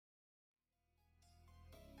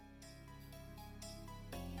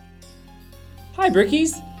Hi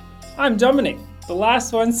Brickies, I'm Dominic, the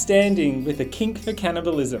last one standing with a kink for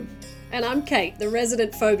cannibalism. And I'm Kate, the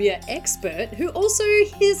resident phobia expert who also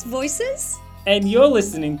hears voices. And you're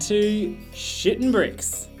listening to Shit and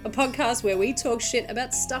Bricks, A podcast where we talk shit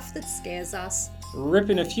about stuff that scares us.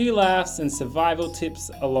 ripping a few laughs and survival tips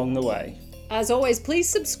along the way. As always, please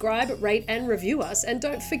subscribe, rate and review us, and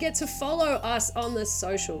don't forget to follow us on the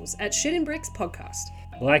socials at Shit and Bricks Podcast.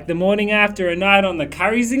 Like the morning after a night on the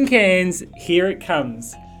curries and cans, here it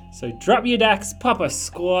comes. So drop your dacks, pop a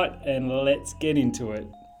squat, and let's get into it.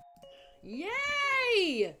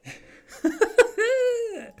 Yay!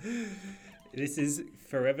 This is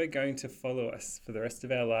forever going to follow us for the rest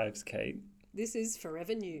of our lives, Kate. This is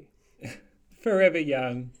forever new. Forever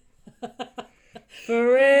young.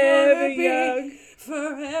 Forever young.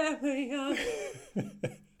 Forever young.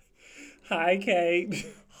 Hi, Kate.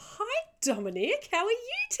 Hi, Dominic. How are you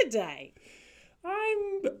today?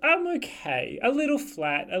 I'm okay. A little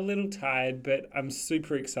flat, a little tired, but I'm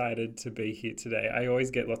super excited to be here today. I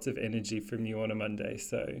always get lots of energy from you on a Monday,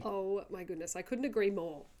 so. Oh my goodness, I couldn't agree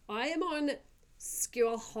more. I am on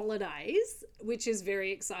school holidays, which is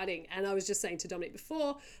very exciting. And I was just saying to Dominic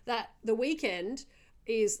before that the weekend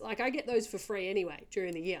is like, I get those for free anyway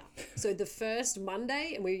during the year. So the first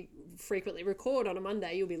Monday, and we frequently record on a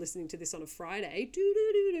Monday, you'll be listening to this on a Friday.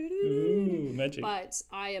 Ooh, magic. But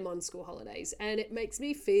I am on school holidays and it makes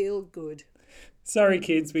me feel good. Sorry,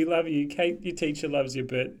 kids, we love you. Kate, your teacher loves you,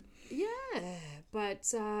 but. Yeah,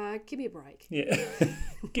 but give me a break. Yeah.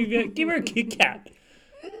 give her a Kit Kat.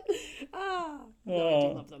 No, I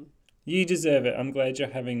do love them. You deserve it. I'm glad you're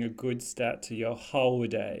having a good start to your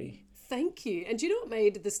holiday. Thank you. And do you know what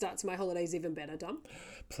made the start to my holidays even better, Dom?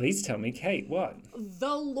 Please tell me, Kate, what?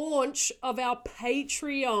 The launch of our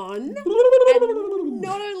Patreon. And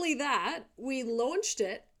not only that, we launched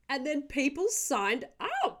it and then people signed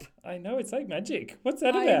up. I know, it's like magic. What's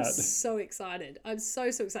that I'm about? so excited. I'm so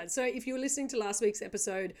excited. So if you were listening to last week's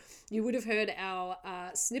episode, you would have heard our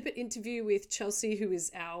snippet interview with Chelsea, who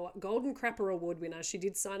is our Golden Crapper Award winner. She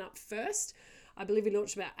did sign up first. I believe we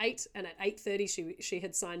launched about 8, and at 8:30 she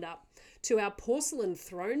had signed up to our Porcelain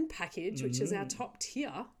Throne package, which is our top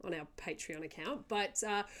tier on our Patreon account. But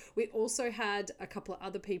we also had a couple of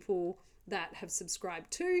other people that have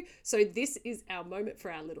subscribed too. So this is our moment for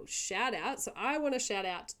our little shout out. So I want to shout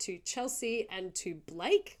out to Chelsea and to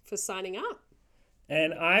Blake for signing up.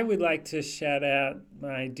 And I would like to shout out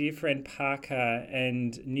my dear friend Parker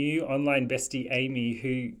and new online bestie Amy,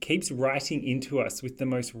 who keeps writing into us with the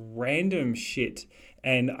most random shit.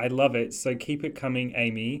 And I love it. So keep it coming,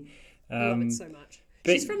 Amy. I love it so much.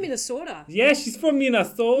 She's from Minnesota. Yeah, she's from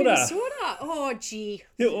Minnesota. Minnesota. Oh, gee.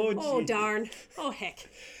 Oh, darn. Oh, heck.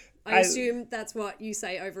 I assume that's what you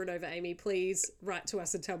say over and over, Amy. Please write to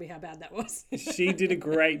us and tell me how bad that was. She did a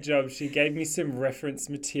great job. She gave me some reference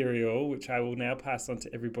material, which I will now pass on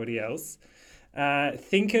to everybody else.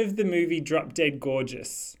 Think of the movie Drop Dead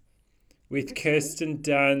Gorgeous with Kirsten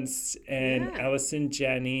Dunst and Alison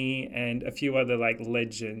Janney and a few other like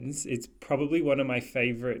legends. It's probably one of my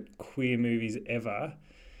favorite queer movies ever.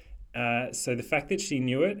 So the fact that she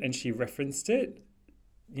knew it and she referenced it,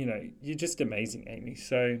 you know, you're just amazing, Amy.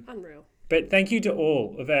 So unreal. But thank you to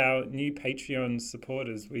all of our new Patreon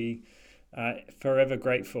supporters. We are forever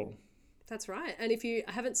grateful. That's right. And if you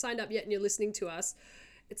haven't signed up yet and you're listening to us,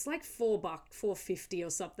 it's like $4.50 or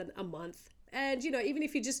something a month. And, you know, even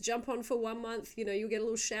if you just jump on for 1 month, you know, you'll get a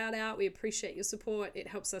little shout out. We appreciate your support. It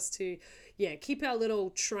helps us to, keep our little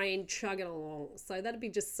train chugging along. So that'd be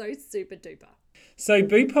just so super duper. So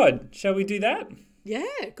BooPod, shall we do that? Yeah,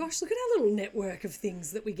 gosh, look at our little network of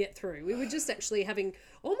things that we get through. We were just actually having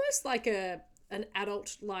almost like an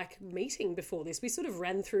adult like meeting before this. We sort of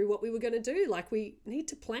ran through what we were going to do. Like we need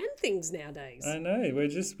to plan things nowadays. I know,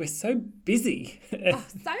 we're so busy.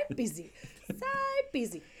 So busy. So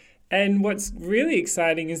busy. And what's really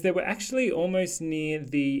exciting is that we're actually almost near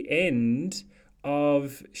the end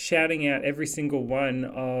of shouting out every single one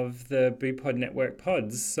of the BooPod Network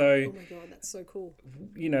pods. So, oh my God, that's so cool.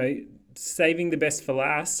 You know, saving the best for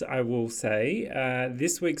last, I will say.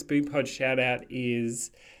 This week's BooPod shout out is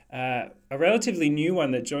a relatively new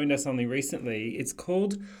one that joined us only recently. It's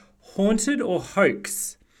called Haunted or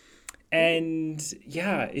Hoax. And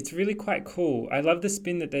yeah, it's really quite cool. I love the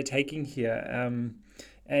spin that they're taking here.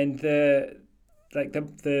 And the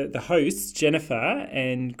hosts, Jennifer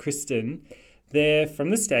and Kristen, they're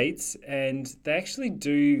from the States and they actually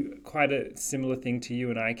do quite a similar thing to you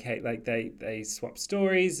and I, Kate. Like they swap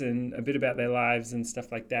stories and a bit about their lives and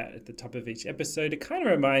stuff like that at the top of each episode. It kind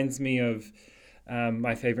of reminds me of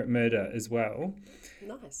My Favorite Murder as well.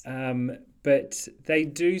 Nice. But they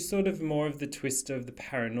do sort of more of the twist of the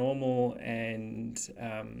paranormal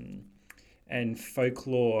and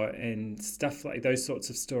folklore and stuff like those sorts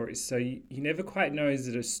of stories. So you never quite know, is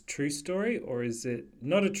it a true story or is it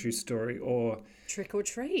not a true story? Or Trick or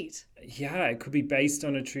treat. yeah, it could be based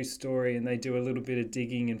on a true story and they do a little bit of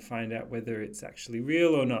digging and find out whether it's actually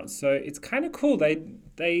real or not. So it's kind of cool.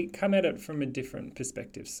 They come at it from a different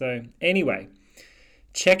perspective. So anyway,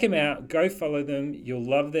 check them out. Go follow them. You'll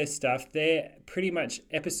love their stuff. They're pretty much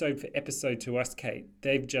episode for episode to us, Kate.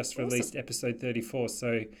 They've just released episode 34.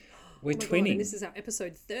 So we're twinning. God, and this is our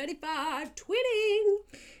episode 35, twinning.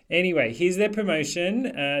 Anyway, here's their promotion.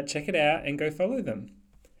 Check it out and go follow them.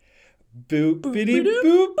 Boop, biddy,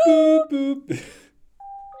 boop, boop, boop.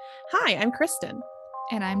 Hi, I'm Kristen.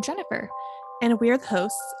 And I'm Jennifer. And we're the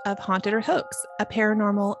hosts of Haunted or Hoax, a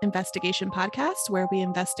paranormal investigation podcast where we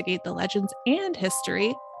investigate the legends and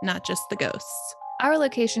history, not just the ghosts. Our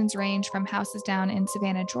locations range from houses down in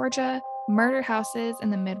Savannah, Georgia, murder houses in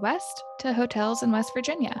the Midwest, to hotels in West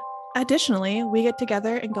Virginia. Additionally, we get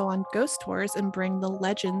together and go on ghost tours and bring the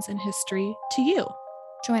legends and history to you.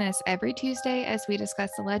 Join us every Tuesday as we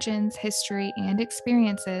discuss the legends, history, and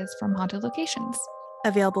experiences from haunted locations.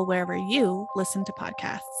 Available wherever you listen to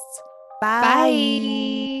podcasts.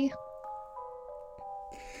 Bye.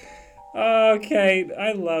 Oh, Kate,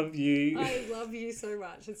 I love you. I love you so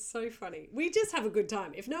much. It's so funny. We just have a good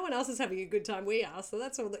time. If no one else is having a good time, we are. So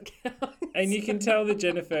that's all that counts. And you can tell that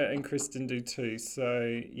Jennifer and Kristen do too.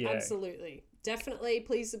 So, yeah. Absolutely. Definitely.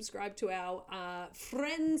 Please subscribe to our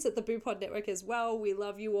friends at the Boo Pod Network as well. We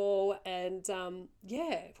love you all. And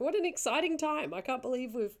yeah, what an exciting time. I can't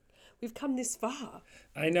believe we've come this far.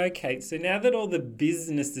 I know, Kate. So now that all the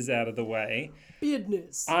business is out of the way,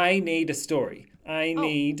 Business. I need a story.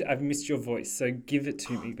 I've missed your voice, so give it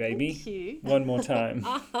to me, baby. Thank you. One more time.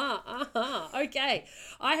 Okay.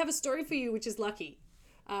 I have a story for you, which is lucky.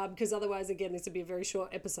 Because otherwise, again, this would be a very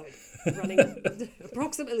short episode, running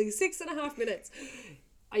approximately 6.5 minutes.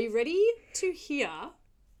 Are you ready to hear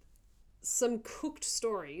some cooked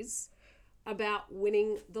stories about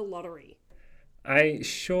winning the lottery? I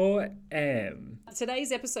sure am.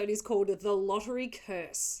 Today's episode is called The Lottery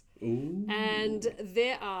Curse. Ooh. And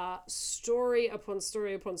there are story upon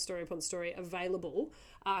story upon story upon story available.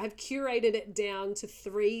 I have curated it down to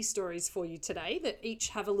 3 stories for you today that each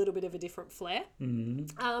have a little bit of a different flair.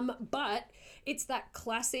 But it's that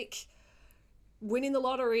classic winning the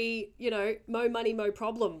lottery, mo money, mo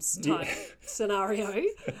problems type scenario.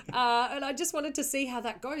 And I just wanted to see how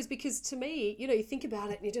that goes because to me, you think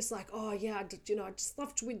about it and you're just like, oh yeah, I just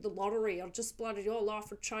love to win the lottery. I'll just bloody your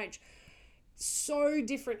life would change. So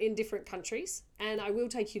different in different countries, and I will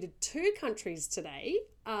take you to 2 countries today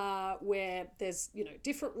where there's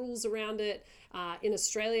different rules around it. In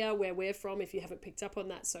Australia, where we're from, if you haven't picked up on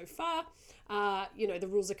that so far, the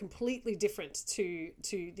rules are completely different to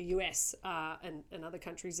the US and other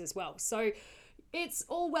countries as well. So it's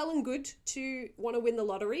all well and good to want to win the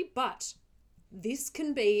lottery, but this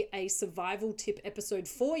can be a survival tip episode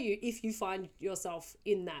for you if you find yourself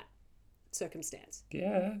in that circumstance.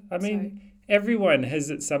 Yeah. I mean, everyone has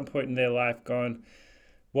at some point in their life gone,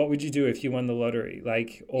 what would you do if you won the lottery?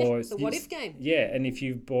 The what if game. Yeah. And if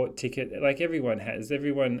you've bought ticket, everyone has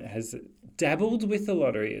dabbled with the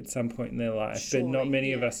lottery at some point in their life, but not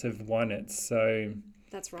many of us have won it. So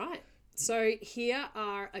that's right. So here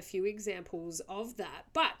are a few examples of that.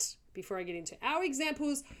 But before I get into our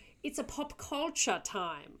examples, it's a pop culture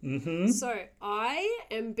time. Mm-hmm. So I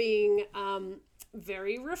am being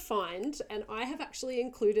very refined, and I have actually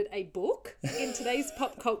included a book in today's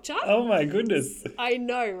pop culture. Oh my goodness. I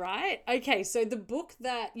know, right? Okay, so the book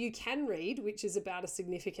that you can read, which is about a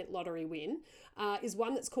significant lottery win, is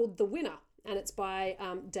one that's called The Winner, and it's by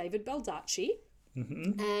David Baldacci.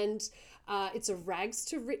 Mm-hmm. And it's a rags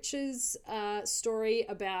to riches story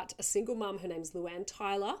about a single mum. Her name's Luann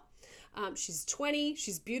Tyler. She's 20,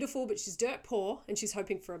 she's beautiful, but she's dirt poor, and she's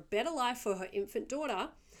hoping for a better life for her infant daughter.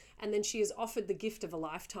 And then she is offered the gift of a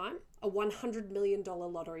lifetime, a $100 million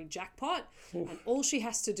lottery jackpot. Oof. And all she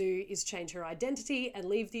has to do is change her identity and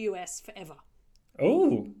leave the US forever.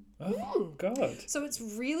 Oh, God. So it's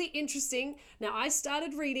really interesting. Now, I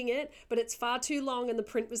started reading it, but it's far too long and the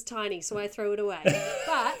print was tiny, so I throw it away.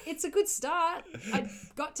 But it's a good start. I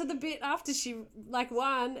got to the bit after she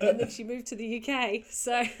won, and then she moved to the UK.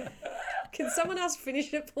 So can someone else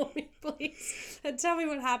finish it for me, please? And tell me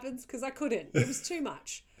what happens, because I couldn't. It was too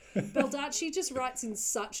much. Baldacci just writes in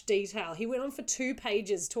such detail. He went on for 2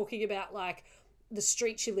 pages talking about the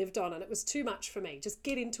street she lived on, and it was too much for me. Just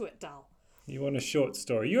get into it, Dal. You want a short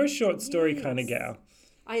story. You're a short story kind of gal.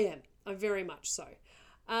 I am. I'm very much so.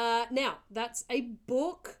 Now, that's a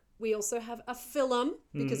book. We also have a film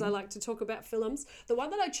because I like to talk about films. The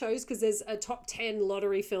one that I chose because there's a top 10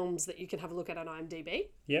 lottery films that you can have a look at on IMDb.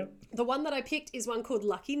 Yep. The one that I picked is one called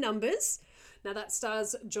Lucky Numbers. Now that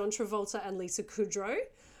stars John Travolta and Lisa Kudrow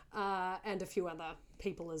and a few other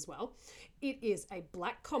people as well. It is a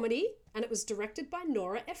black comedy and it was directed by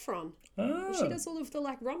Nora Ephron. Oh. She does all of the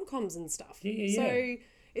like rom-coms and stuff. Yeah. So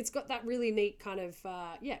it's got that really neat kind of,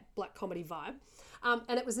 black comedy vibe.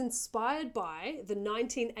 And it was inspired by the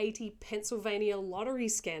 1980 Pennsylvania lottery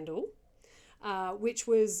scandal, which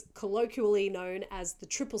was colloquially known as the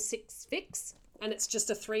 666 fix. And it's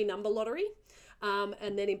just a 3-number lottery.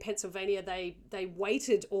 And then in Pennsylvania, they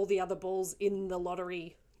weighted all the other balls in the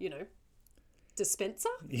lottery, dispenser,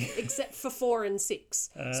 except for 4 and 6.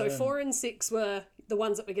 So 4 and 6 were the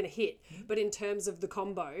ones that were going to hit. But in terms of the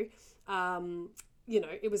combo,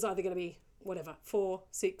 it was either going to be whatever, 4,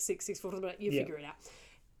 6, 6, 6, 4, you figure it out.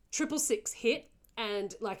 666 hit,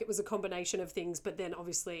 and like it was a combination of things, but then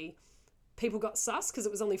obviously people got sus because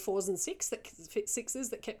it was only 4s and 6s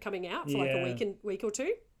that kept coming out for like a week or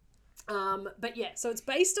two. But yeah, so it's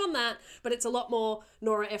based on that, but it's a lot more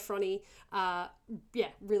Nora Ephron-y.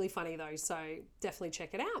 Really funny though, so definitely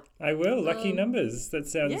check it out. I will. Lucky Numbers. That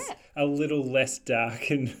sounds a little less dark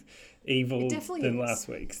and evil than last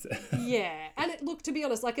week's. Yeah, and to be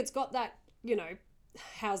honest, like it's got that,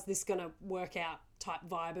 how's this going to work out type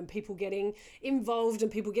vibe, and people getting involved and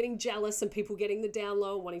people getting jealous and people getting the down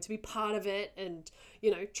low and wanting to be part of it and,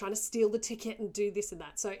 trying to steal the ticket and do this and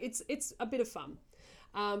that. So it's a bit of fun.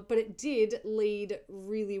 But it did lead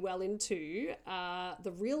really well into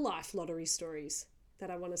the real life lottery stories that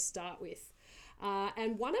I want to start with.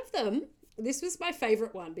 And one of them, this was my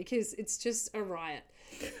favourite one because it's just a riot.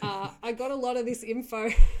 I got a lot of this info.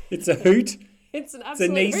 It's a hoot. It's an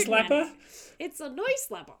absolute knee hoot, slapper. man. It's a knee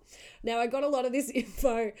slapper. Now, I got a lot of this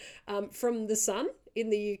info from The Sun in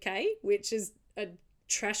the UK, which is a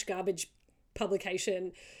trash garbage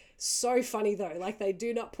publication. So funny though, like they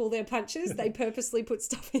do not pull their punches. They purposely put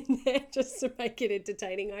stuff in there just to make it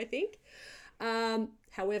entertaining, I think.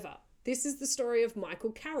 However, this is the story of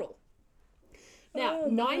Michael Carroll. Now,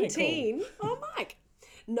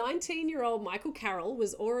 19-year-old Michael Carroll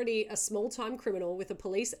was already a small-time criminal with a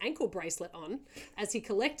police ankle bracelet on as he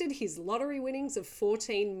collected his lottery winnings of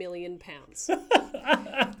 £14 million.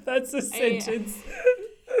 That's a sentence.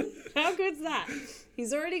 How good's that?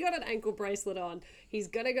 He's already got an ankle bracelet on. He's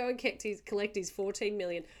going to go and collect his $14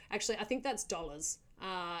 million. Actually, I think that's dollars.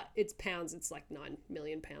 It's pounds. It's like £9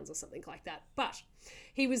 million or something like that. But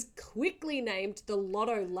he was quickly named the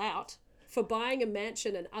Lotto Lout for buying a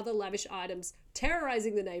mansion and other lavish items,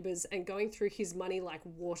 terrorizing the neighbors and going through his money like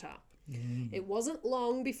water. It wasn't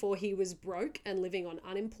long before he was broke and living on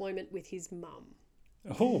unemployment with his mum.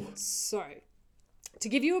 Oh. So, to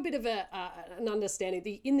give you a bit of an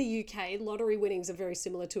understanding, in the UK, lottery winnings are very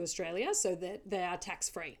similar to Australia, so that they are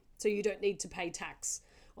tax-free. So you don't need to pay tax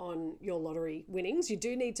on your lottery winnings. You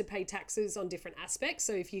do need to pay taxes on different aspects.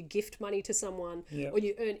 So if you gift money to someone or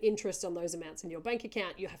you earn interest on those amounts in your bank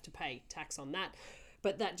account, you have to pay tax on that.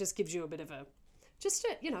 But that just gives you a bit of just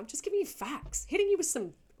giving you facts, hitting you with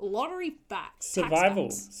some lottery facts. Survival.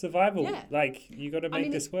 Yeah. Like, you got to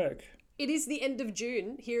make this work. It is the end of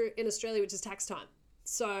June here in Australia, which is tax time.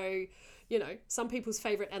 So, some people's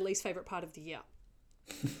favourite and least favourite part of the year.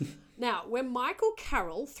 Now, when Michael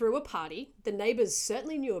Carroll threw a party, the neighbours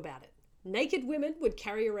certainly knew about it. Naked women would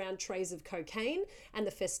carry around trays of cocaine, and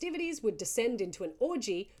the festivities would descend into an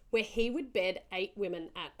orgy where he would bed 8 women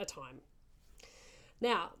at a time.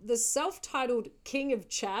 Now, the self-titled King of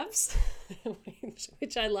Chavs,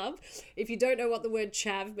 which I love, if you don't know what the word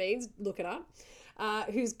chav means, look it up,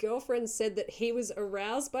 whose girlfriend said that he was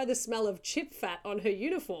aroused by the smell of chip fat on her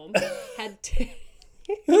uniform, had...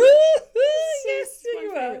 Yes,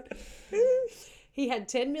 you are. He had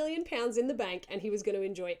 £10 million in the bank and he was going to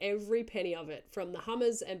enjoy every penny of it, from the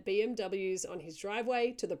Hummers and BMWs on his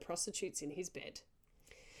driveway to the prostitutes in his bed.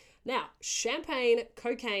 Now, champagne,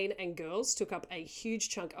 cocaine and girls took up a huge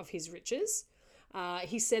chunk of his riches.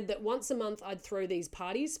 He said that once a month I'd throw these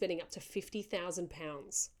parties, spending up to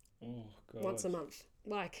 £50,000. Oh, God. Once a month.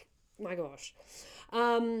 Like, my gosh.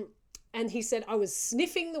 And he said, I was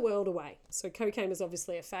sniffing the world away. So cocaine was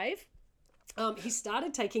obviously a fave. He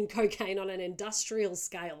started taking cocaine on an industrial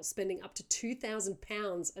scale, spending up to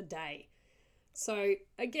 £2,000 a day. So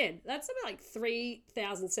again, that's about like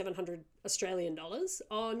 3,700 Australian dollars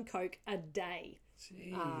on coke a day,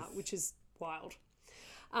 which is wild.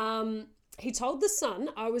 He told The Sun,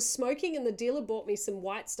 I was smoking and the dealer bought me some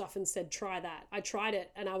white stuff and said, try that. I tried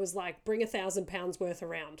it and I was like, bring £1,000 worth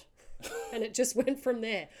around. And it just went from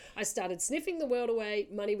there. I started sniffing the world away.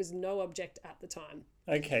 Money was no object at the time.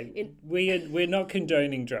 Okay, we're not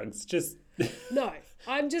condoning drugs. Just No,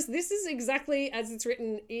 this is exactly as it's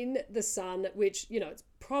written in The Sun, which, it's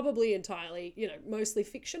probably entirely, mostly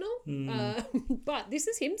fictional. But this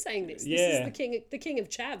is him saying this. This is the king of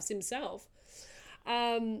chavs himself.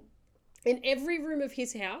 In every room of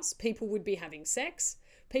his house, people would be having sex.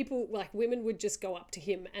 People, like women, would just go up to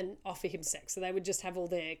him and offer him sex. So they would just have all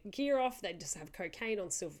their gear off. They'd just have cocaine on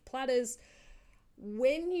silver platters.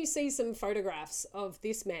 When you see some photographs of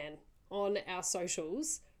this man on our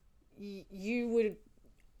socials, you would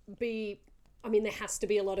be, there has to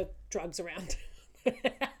be a lot of drugs around.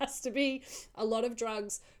 There has to be a lot of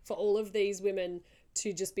drugs for all of these women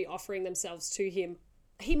to just be offering themselves to him.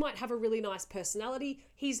 He might have a really nice personality.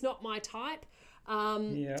 He's not my type.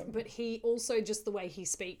 But he also, just the way he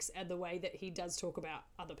speaks and the way that he does talk about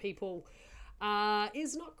other people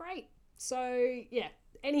is not great. So, yeah.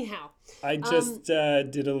 Anyhow. I just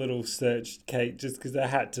did a little search, Kate, just because I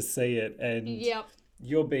had to see it. And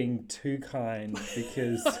you're being too kind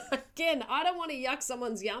because... Again, I don't want to yuck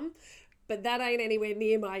someone's yum, but that ain't anywhere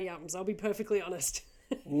near my yums. I'll be perfectly honest.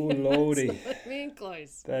 Oh, lordy. It's not being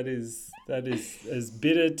close. That is as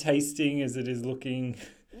bitter tasting as it is looking.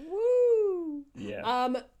 Woo!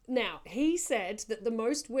 Yeah. Now, he said that the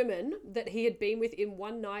most women that he had been with in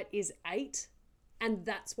one night is 8, and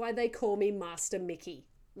that's why they call me Master Mickey.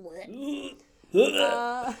 Right?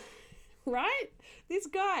 This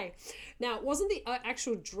guy. Now, it wasn't the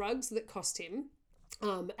actual drugs that cost him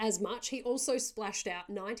as much. He also splashed out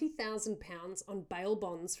 £90,000 on bail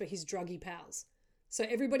bonds for his druggy pals. So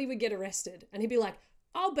everybody would get arrested, and he'd be like,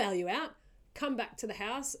 I'll bail you out, come back to the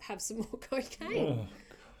house, have some more cocaine.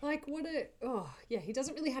 He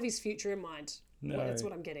doesn't really have his future in mind. No. Well, that's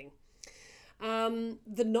what I'm getting.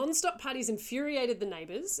 The non-stop parties infuriated the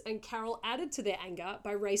neighbours, and Carroll added to their anger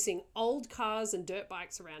by racing old cars and dirt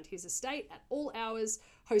bikes around his estate at all hours,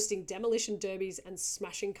 hosting demolition derbies and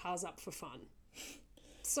smashing cars up for fun.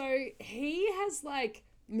 So he has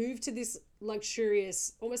moved to this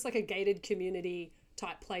luxurious, almost like a gated community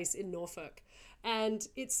type place in Norfolk. And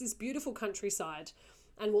it's this beautiful countryside.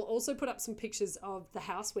 And we'll also put up some pictures of the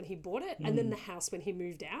house when he bought it and then the house when he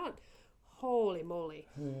moved out. Holy moly.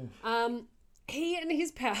 He and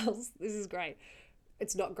his pals, this is great.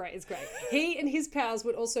 It's not great, it's great. He and his pals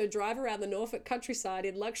would also drive around the Norfolk countryside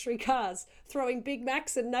in luxury cars, throwing Big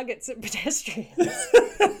Macs and nuggets at pedestrians.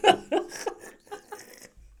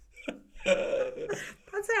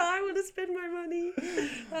 That's how I want to spend my money.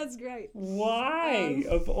 That's great. Why?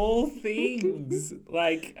 Of all things.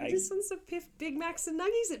 I just want to piff Big Macs and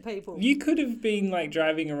nuggies at people. You could have been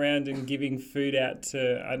driving around and giving food out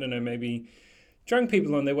to, I don't know, maybe drunk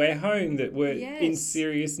people on their way home that were in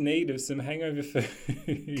serious need of some hangover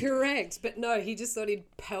food. Correct. But no, he just thought he'd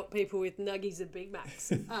pelt people with nuggies and Big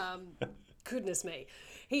Macs. Goodness me.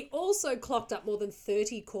 He also clocked up more than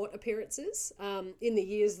 30 court appearances in the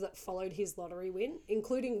years that followed his lottery win,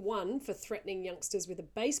 including one for threatening youngsters with a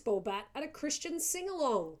baseball bat at a Christian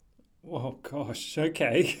sing-along. Oh, gosh.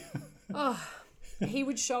 Okay. He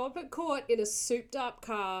would show up at court in a souped-up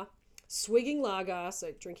car, swigging lager,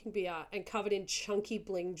 so drinking beer, and covered in chunky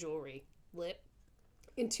bling jewellery.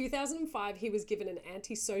 In 2005, he was given an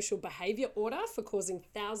antisocial behaviour order for causing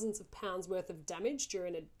thousands of pounds worth of damage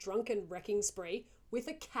during a drunken wrecking spree with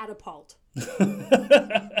a catapult.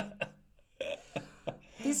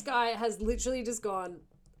 This guy has literally just gone,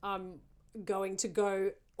 I'm going to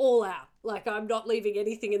go all out. I'm not leaving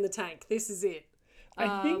anything in the tank. This is it.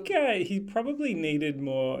 I think he probably needed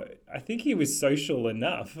more. I think he was social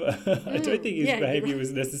enough. I don't think his behaviour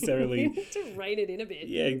was necessarily... You need to rein it in a bit.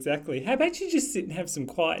 Yeah, exactly. How about you just sit and have some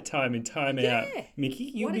quiet time and time out,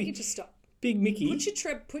 Mickey? Why don't you just stop? Big Mickey. Put your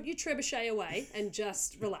trebuchet away and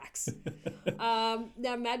just relax.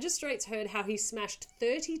 Now, magistrates heard how he smashed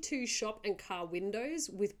 32 shop and car windows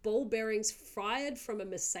with ball bearings fired from a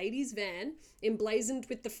Mercedes van emblazoned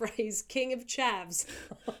with the phrase "King of Chavs"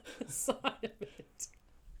 on the side of it.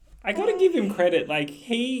 I got to give him credit.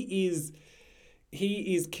 He is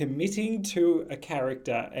committing to a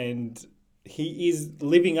character, and he is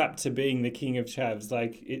living up to being the King of Chavs.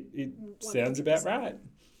 It sounds about right.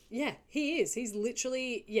 Yeah, he is. He's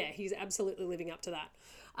literally, he's absolutely living up to that.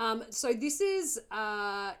 So this is,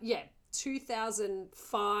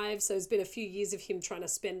 2005. So it's been a few years of him trying to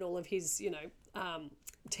spend all of his,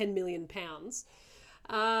 10 million pounds.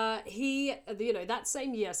 That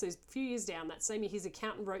same year, so a few years down, that same year, his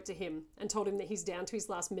accountant wrote to him and told him that he's down to his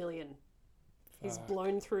last million. He's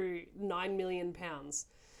blown through 9 million pounds.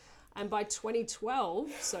 And by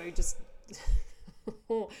 2012, so just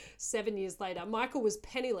 7 years later, Michael was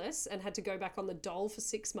penniless and had to go back on the dole for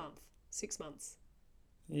 6 months. 6 months.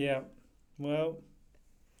 Yeah. Well.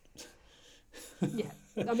 Yeah.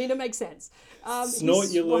 I mean, it makes sense. Snort,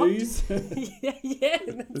 you lose. yeah,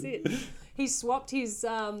 that's it. He swapped his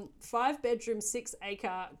 5-bedroom,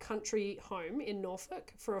 6-acre country home in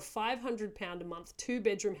Norfolk for a £500 a month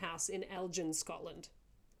 2-bedroom house in Elgin, Scotland.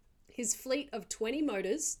 His fleet of 20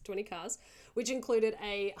 cars, which included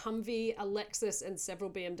a Humvee, a Lexus, and several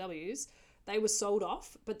BMWs, they were sold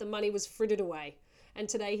off, but the money was frittered away. And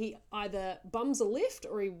today he either bums a lift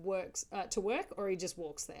or he works to work, or he just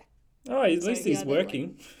walks there. Oh, at least he's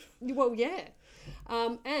working. Well, yeah.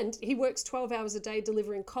 And he works 12 hours a day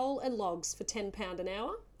delivering coal and logs for £10 an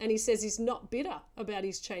hour. And he says he's not bitter about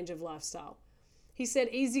his change of lifestyle. He said,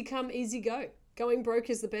 easy come, easy go. Going broke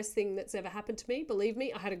is the best thing that's ever happened to me. Believe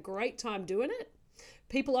me, I had a great time doing it.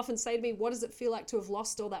 People often say to me, what does it feel like to have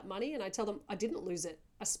lost all that money? And I tell them, I didn't lose it.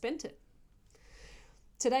 I spent it.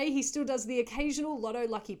 Today, he still does the occasional lotto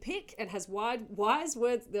lucky pick and has wise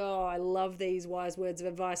words. Oh, I love these wise words of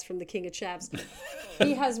advice from the King of Chavs.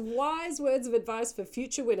 He has wise words of advice for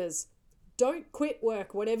future winners. Don't quit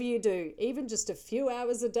work, whatever you do. Even just a few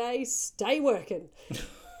hours a day, stay working.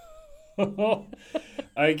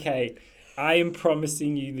 Okay. I am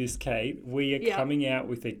promising you this, Kate. We are coming out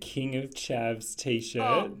with a King of Chavs t-shirt.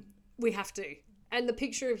 Oh, we have to. And the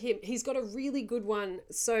picture of him, he's got a really good one.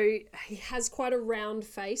 So he has quite a round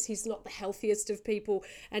face. He's not the healthiest of people.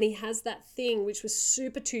 And he has that thing, which was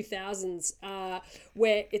super 2000s,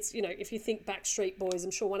 where it's, you know, if you think Backstreet Boys,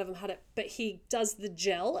 I'm sure one of them had it. But he does the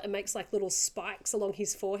gel and makes like little spikes along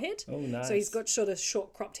his forehead. Oh, nice. So he's got sort of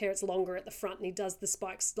short cropped hair. It's longer at the front. And he does the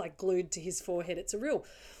spikes like glued to his forehead. It's a real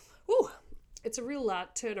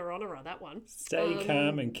turner-honorer, that one. Stay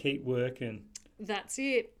calm and keep working. That's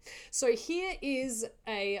it. So here is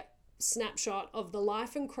a snapshot of the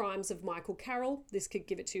life and crimes of Michael Carroll. This could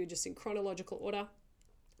give it to you just in chronological order.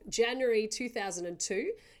 January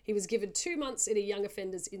 2002, he was given 2 months in a Young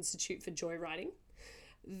Offenders Institute for joyriding.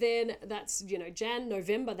 Then that's,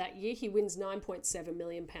 November that year, he wins £9.7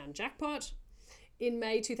 million jackpot. In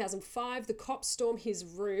May 2005, the cops storm his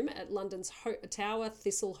room at London's Tower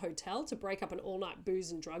Thistle Hotel to break up an all-night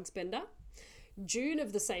booze and drugs bender. June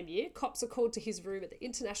of the same year, cops are called to his room at the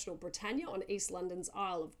International Britannia on East London's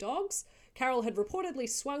Isle of Dogs. Carroll had reportedly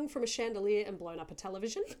swung from a chandelier and blown up a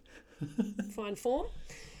television. Fine form.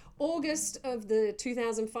 August of the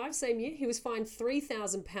 2005, same year, he was fined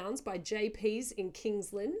 £3,000 by JPs in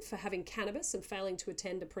Kings Lynn for having cannabis and failing to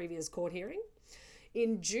attend a previous court hearing.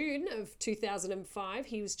 In June of 2005,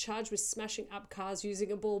 he was charged with smashing up cars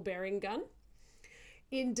using a ball-bearing gun.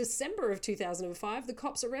 In December of 2005, the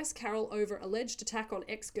cops arrest Carroll over alleged attack on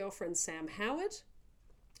ex-girlfriend Sam Howard.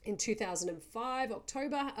 In 2005,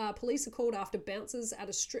 October, police are called after bouncers at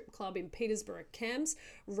a strip club in Peterborough, Cambs,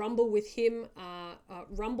 rumble him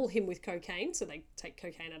with cocaine, so they take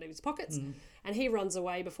cocaine out of his pockets, and he runs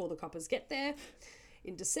away before the coppers get there.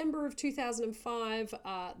 In December of 2005,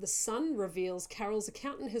 The Sun reveals Carroll's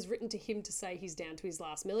accountant has written to him to say he's down to his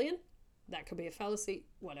last million. That could be a fallacy,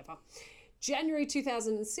 whatever. January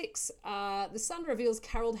 2006, The Sun reveals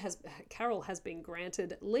Carroll has been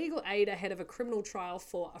granted legal aid ahead of a criminal trial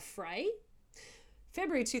for affray.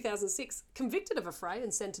 February 2006, convicted of affray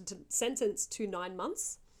and sentenced to 9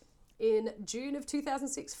 months. In June of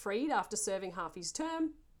 2006, freed after serving half his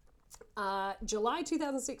term. July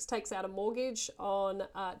 2006, takes out a mortgage on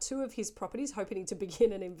 2 of his properties, hoping to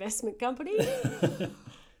begin an investment company.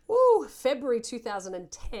 February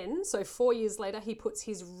 2010, so 4 years later, he puts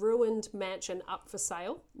his ruined mansion up for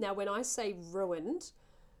sale. Now, when I say ruined,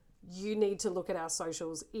 you need to look at our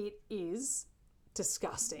socials. It is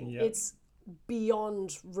disgusting. Yep. It's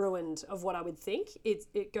beyond ruined of what I would think.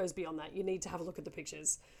 It goes beyond that. You need to have a look at the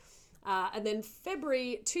pictures. And then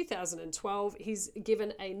February 2012, he's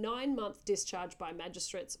given a 9-month discharge by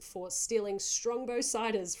magistrates for stealing Strongbow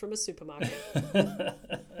ciders from a supermarket.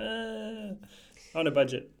 On a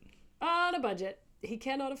budget. On a budget. He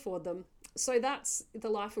cannot afford them. So that's the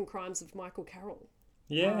life and crimes of Michael Carroll.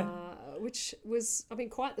 Yeah. Which was,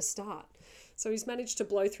 quite the start. So he's managed to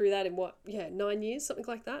blow through that in 9 years, something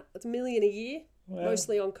like that. That's $1 million a year,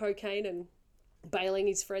 mostly on cocaine and bailing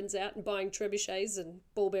his friends out and buying trebuchets and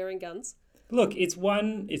ball-bearing guns. Look, it's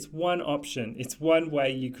one option. It's one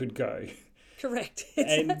way you could go. Correct.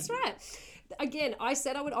 That's right. Again, I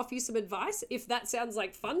said I would offer you some advice. If that sounds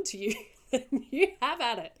like fun to you, then you have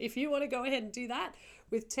at it. If you want to go ahead and do that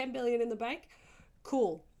with $10 million in the bank,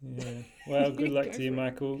 cool. Yeah. Well, good luck to you,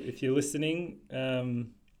 Michael. If you're listening,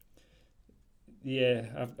 Yeah,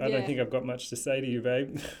 I Yeah. don't think I've got much to say to you,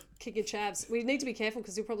 babe. King of Chavs. We need to be careful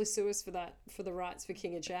because he'll probably sue us for the rights for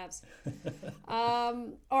King of Chavs.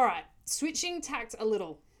 All right, switching tact a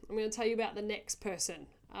little. I'm going to tell you about the next person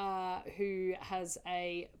who has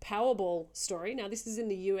a Powerball story. Now, this is in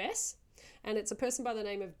the US, and it's a person by the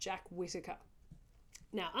name of Jack Whittaker.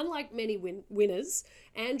 Now, unlike many winners,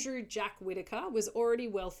 Andrew Jack Whittaker was already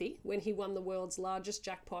wealthy when he won the world's largest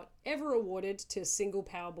jackpot ever awarded to a single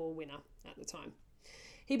Powerball winner at the time.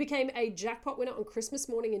 He became a jackpot winner on Christmas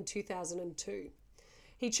morning in 2002.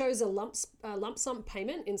 He chose a lump sum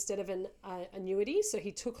payment instead of an annuity, so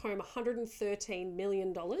he took home $113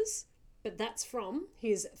 million, but that's from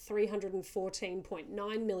his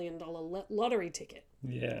 $314.9 million lottery ticket.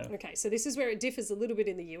 Yeah. Okay, so this is where it differs a little bit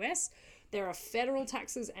in the US. There are federal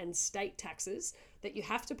taxes and state taxes that you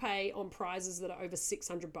have to pay on prizes that are over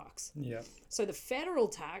 $600. Yeah. So the federal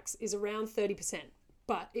tax is around 30%,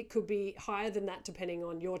 but it could be higher than that depending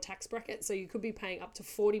on your tax bracket. So you could be paying up to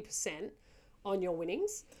 40% on your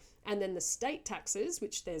winnings. And then the state taxes,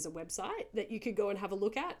 which there's a website that you could go and have a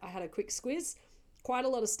look at. I had a quick squiz. Quite a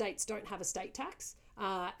lot of states don't have a state tax.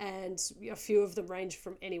 And a few of them range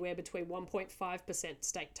from anywhere between 1.5%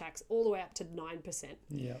 state tax all the way up to 9%.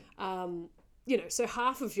 Yeah. So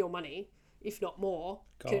half of your money, if not more,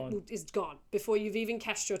 is gone before you've even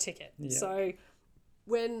cashed your ticket. Yeah. So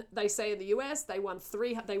when they say in the US they won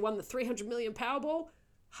the 300 million Powerball,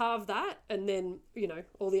 halve that, and then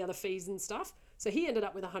all the other fees and stuff. So he ended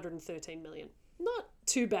up with 113 million. Not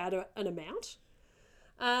too bad an amount.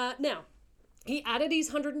 Now, he added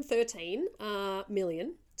his 113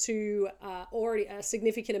 million to already a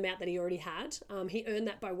significant amount that he already had. He earned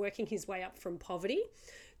that by working his way up from poverty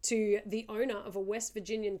to the owner of a West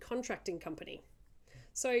Virginian contracting company.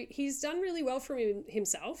 So he's done really well for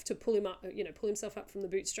himself to pull himself up from the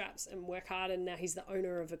bootstraps and work hard, and now he's the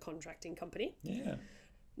owner of a contracting company. Yeah.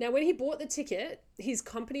 Now, when he bought the ticket, his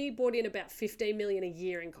company brought in about $15 million a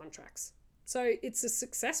year in contracts. So it's a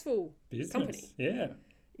successful Business. company. Yeah.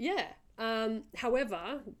 Yeah.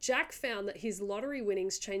 However, Jack found that his lottery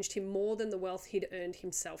winnings changed him more than the wealth he'd earned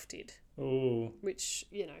himself did. Oh. Which,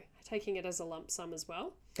 taking it as a lump sum as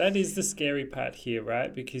well. That is the scary part here,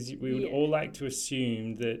 right? Because we would all like to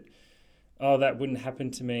assume that, that wouldn't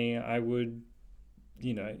happen to me. I would,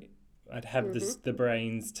 I'd have the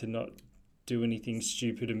brains to not do anything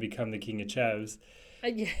stupid and become the king of chavs.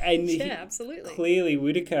 Absolutely. Clearly,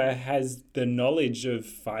 Whittaker has the knowledge of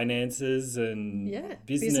finances and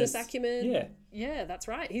business acumen. Yeah, that's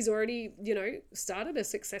right. He's already, started a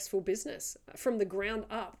successful business from the ground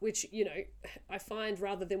up, which, I find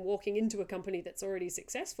rather than walking into a company that's already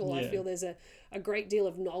successful, I feel there's a great deal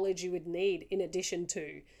of knowledge you would need in addition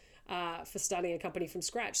to for starting a company from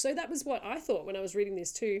scratch. So that was what I thought when I was reading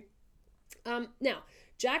this too. Now,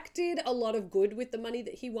 Jack did a lot of good with the money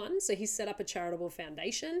that he won. So he set up a charitable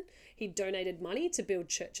foundation. He donated money to build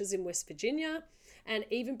churches in West Virginia, and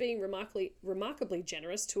even being remarkably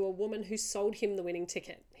generous to a woman who sold him the winning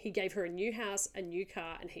ticket. He gave her a new house, a new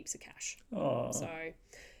car, and heaps of cash. Oh. So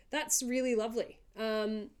that's really lovely.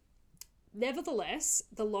 Nevertheless,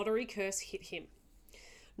 the lottery curse hit him.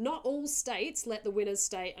 Not all states let the winners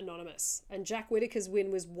stay anonymous, and Jack Whittaker's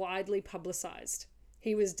win was widely publicised.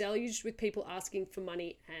 He was deluged with people asking for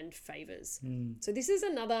money and favours. So this is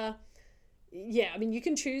another... you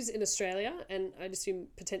can choose in Australia, and I'd assume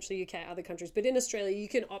potentially UK, other countries, but in Australia, you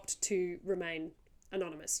can opt to remain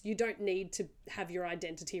anonymous. You don't need to have your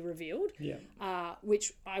identity revealed,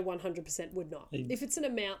 which I 100% would not. If it's an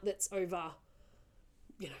amount that's over,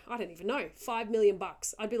 I don't even know, $5 million,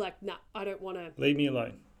 I'd be like, nah, I don't want to... Leave me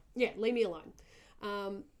alone. Yeah, leave me alone.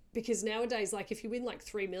 Because nowadays, if you win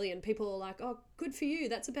 3 million, people are like, oh, good for you.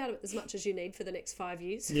 That's about as much as you need for the next 5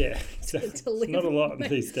 years. Yeah, exactly. to live. Not a lot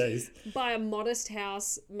these days. Buy a modest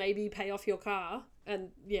house, maybe pay off your car, and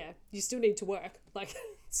you still need to work.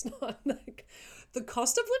 It's not the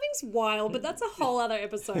cost of living's wild, but that's a whole other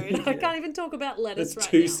episode. I can't even talk about lettuce That's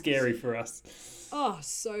right now. too scary for us. Oh,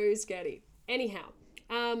 so scary. Anyhow,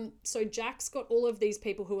 so Jack's got all of these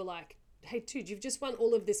people who are like, hey, dude, you've just won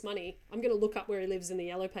all of this money. I'm going to look up where he lives in the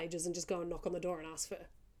yellow pages and just go and knock on the door and ask for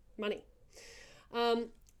money.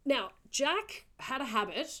 Now, Jack had a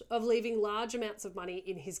habit of leaving large amounts of money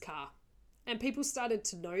in his car. And people started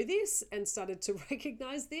to know this and started to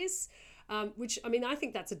recognize this, which, I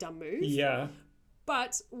think that's a dumb move. Yeah.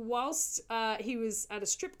 But whilst he was at a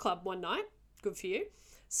strip club one night, good for you,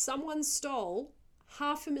 someone stole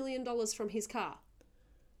 $500,000 from his car.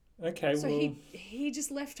 Okay, so he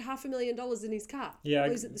just left $500,000 in his car. Yeah, while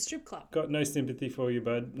he was at the strip club. Got no sympathy for you,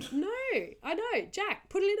 bud. No, I know, Jack.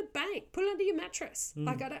 Put it in a bank. Put it under your mattress.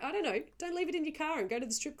 I don't know. Don't leave it in your car and go to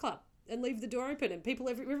the strip club. and leave the door open, and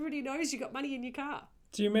everybody knows you got money in your car.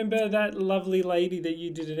 Do you remember that lovely lady that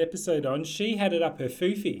you did an episode on? She had it up her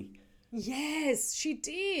foofy. Yes, she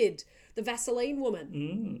did. The Vaseline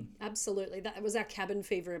woman. Absolutely. That was our cabin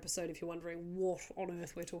fever episode, if you're wondering what on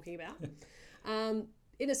earth we're talking about.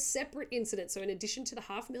 In a separate incident, so in addition to the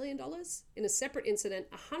 $500,000, in a separate incident,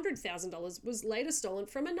 $100,000 was later stolen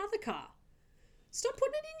from another car. Stop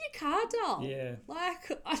putting it in your car, doll. Yeah.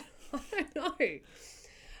 Like, I don't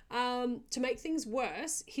know. To make things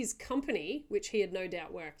worse, his company, which he had no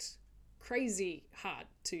doubt worked crazy hard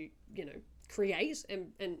to, create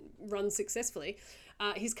and run successfully,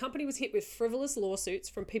 his company was hit with frivolous lawsuits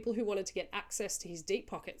from people who wanted to get access to his deep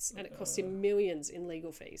pockets, and it cost him millions in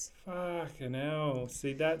legal fees. Fucking hell.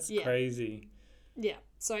 See, that's crazy. Yeah.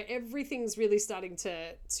 So everything's really starting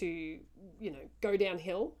to go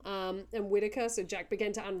downhill. And Whittaker, so Jack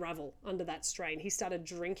began to unravel under that strain. He started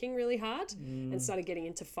drinking really hard and started getting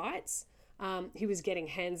into fights. He was getting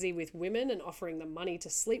handsy with women and offering them money to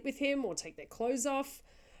sleep with him or take their clothes off.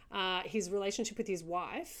 His relationship with his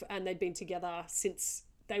wife, and they'd been together since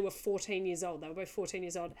they were 14 years old. They were both 14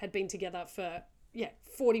 years old, had been together for,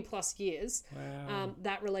 40 plus years. Wow.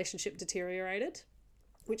 That relationship deteriorated,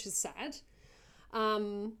 which is sad.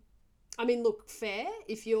 I mean, look, fair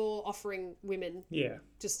if you're offering women,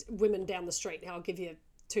 just women down the street, I'll give you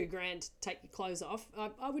 $2,000 to take your clothes off.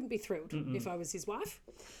 I wouldn't be thrilled if I was his wife.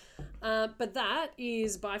 But that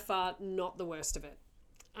is by far not the worst of it.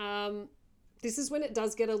 This is when it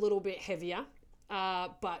does get a little bit heavier.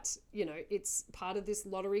 But, it's part of this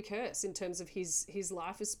lottery curse in terms of his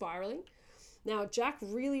life is spiraling. Now, Jack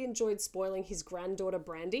really enjoyed spoiling his granddaughter,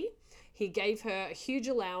 Brandy. He gave her a huge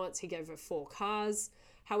allowance. He gave her 4 cars.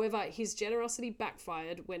 However, his generosity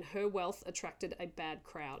backfired when her wealth attracted a bad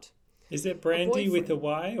crowd. Is it Brandy with a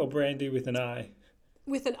Y or Brandy with an I?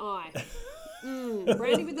 With an I.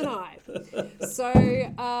 Brandy with an I. So,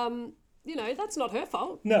 that's not her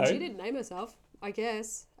fault. No. She didn't name herself, I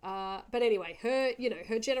guess. But anyway,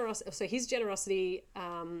 her generosity, so his generosity,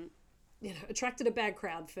 attracted a bad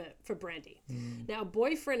crowd for Brandy. Now, a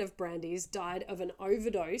boyfriend of Brandy's died of an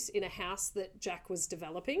overdose in a house that Jack was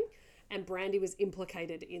developing, and Brandy was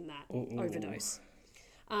implicated in that overdose.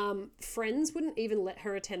 Friends wouldn't even let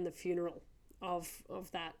her attend the funeral of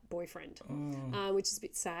that boyfriend, which is a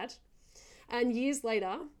bit sad. And years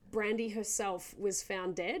later, Brandy herself was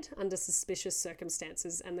found dead under suspicious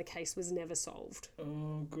circumstances, and the case was never solved.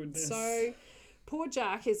 Oh, goodness. So poor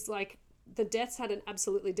Jack is like, the deaths had an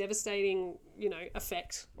absolutely devastating,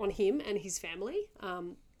 effect on him and his family.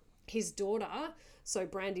 His daughter, so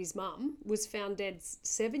Brandy's mum, was found dead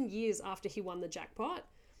 7 years after he won the jackpot.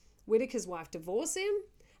 Whittaker's wife divorced him,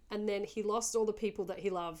 and then he lost all the people that he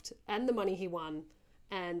loved and the money he won,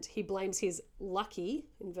 and he blames his lucky,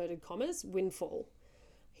 inverted commas, windfall.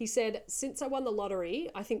 He said, "Since I won the lottery,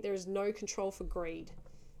 I think there is no control for greed.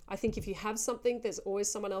 I think if you have something, there's always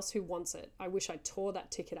someone else who wants it. I wish I tore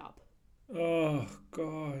that ticket up." Oh,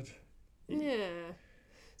 God. Yeah.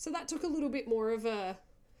 So that took a little bit more of a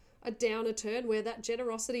downer turn, where that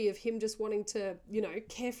generosity of him just wanting to,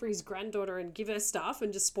 care for his granddaughter and give her stuff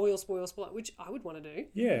and just spoil, which I would want to do.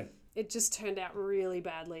 Yeah. It just turned out really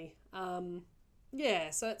badly.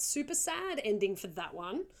 So it's super sad ending for that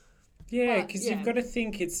one. Yeah, because you've got to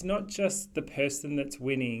think it's not just the person that's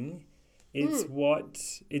winning. It's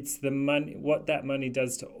it's the money, what that money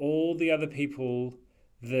does to all the other people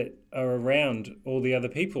that are around all the other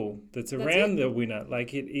people that's around the winner.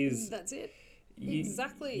 Like, it is... That's it.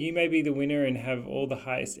 Exactly. You may be the winner and have all the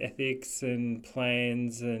highest ethics and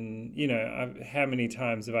plans and, how many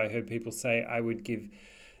times have I heard people say, I would give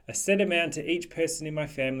a set amount to each person in my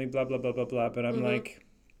family, blah, blah, blah, blah, blah. But I'm like,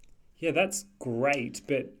 yeah, that's great,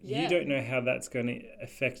 but you don't know how that's going to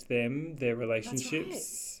affect them, their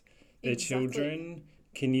relationships, their children.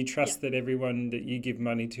 Can you trust that everyone that you give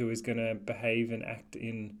money to is going to behave and act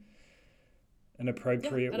in an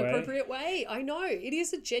appropriate way? An appropriate way. I know. It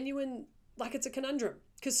is a genuine, it's a conundrum.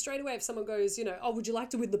 Because straight away if someone goes, would you like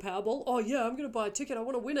to win the Powerball? Oh, yeah, I'm going to buy a ticket. I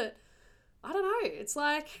want to win it. I don't know. It's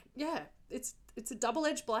like, it's a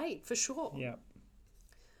double-edged blade for sure. Yeah.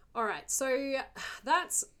 All right. So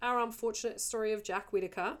that's our unfortunate story of Jack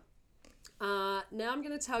Whittaker. Now I'm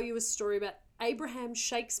going to tell you a story about Abraham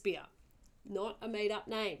Shakespeare. Not a made-up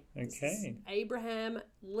name. Okay. Abraham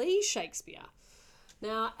Lee Shakespeare.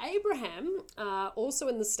 Now, Abraham, also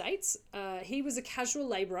in the States, he was a casual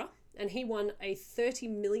labourer, and he won a $30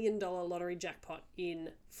 million lottery jackpot in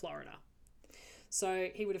Florida. So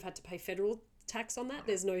he would have had to pay federal tax on that.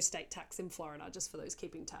 There's no state tax in Florida, just for those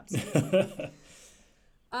keeping tabs.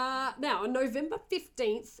 Now, on November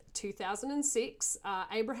 15th, 2006,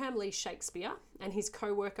 Abraham Lee Shakespeare and his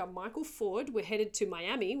co-worker Michael Ford were headed to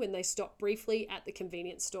Miami when they stopped briefly at the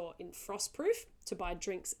convenience store in Frostproof to buy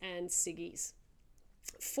drinks and ciggies.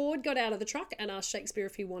 Ford got out of the truck and asked Shakespeare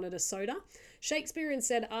if he wanted a soda. Shakespeare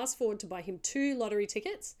instead asked Ford to buy him 2 lottery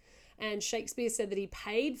tickets, and Shakespeare said that he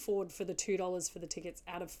paid Ford for the $2 for the tickets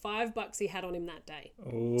out of $5 he had on him that day.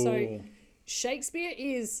 Oh. So Shakespeare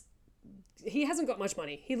he hasn't got much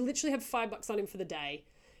money. He literally had $5 on him for the day.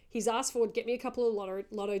 He's asked Ford, get me a couple of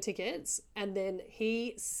lotto tickets, and then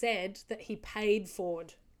he said that he paid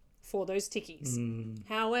Ford for those tickies.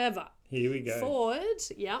 However, here we go.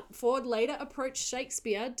 Ford later approached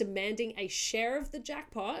Shakespeare demanding a share of the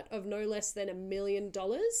jackpot of no less than $1 million,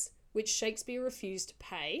 which Shakespeare refused to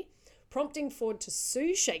pay, prompting Ford to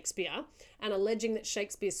sue Shakespeare and alleging that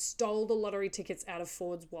Shakespeare stole the lottery tickets out of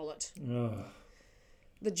Ford's wallet. Oh.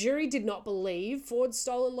 The jury did not believe Ford's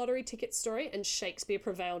stolen lottery ticket story, and Shakespeare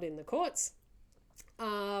prevailed in the courts.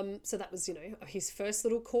 So that was, his first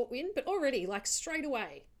little court win, but already, straight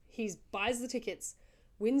away, he buys the tickets,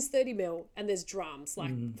 wins 30 mil, and there's drums,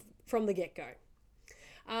 from the get-go.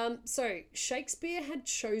 So Shakespeare had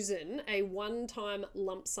chosen a one-time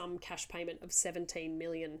lump sum cash payment of $17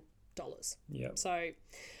 million. Yep. So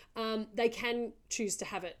they can choose to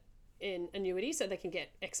have it in annuity, so they can get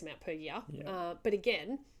X amount per year. Yeah. But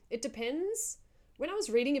again, it depends. When I was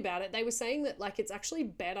reading about it, they were saying that it's actually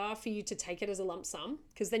better for you to take it as a lump sum,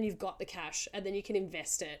 because then you've got the cash and then you can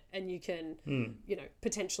invest it and you can,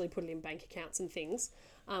 potentially put it in bank accounts and things,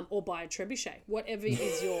 or buy a trebuchet, whatever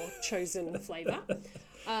is your chosen flavour.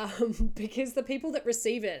 Because the people that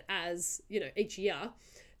receive it as, each year,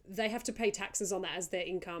 they have to pay taxes on that as their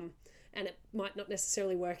income, and it might not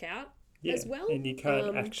necessarily work out as well. And you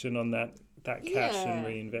can't action on that cash and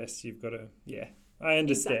reinvest. You've got to, I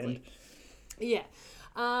understand. Exactly. Yeah.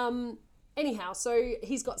 Anyhow, so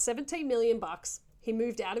he's got $17 million. He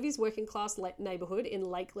moved out of his working class neighborhood in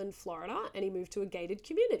Lakeland, Florida, and he moved to a gated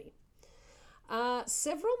community.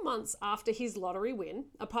 Several months after his lottery win,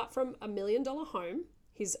 apart from $1 million home,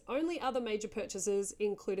 his only other major purchases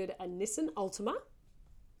included a Nissan Altima.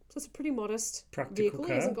 So it's a pretty modest vehicle. Car.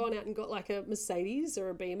 He hasn't gone out and got a Mercedes or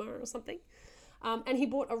a Beamer or something. And he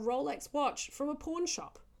bought a Rolex watch from a pawn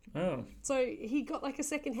shop. Oh. So he got a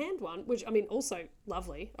second-hand one, which, also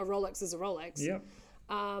lovely. A Rolex is a Rolex. Yep.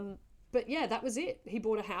 But yeah, that was it. He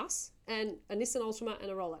bought a house and a Nissan Altima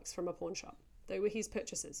and a Rolex from a pawn shop. They were his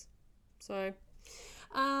purchases. So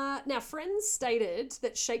now friends stated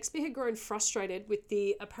that Shakespeare had grown frustrated with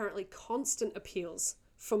the apparently constant appeals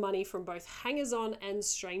for money from both hangers-on and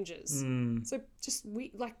strangers. So just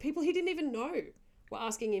people he didn't even know were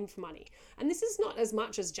asking him for money. And this is not as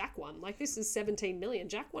much as Jack won. This is 17 million.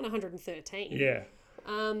 Jack won 113. Yeah.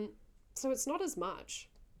 So it's not as much.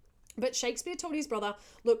 But Shakespeare told his brother,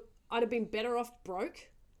 look, I'd have been better off broke,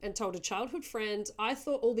 and told a childhood friend, I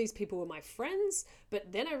thought all these people were my friends,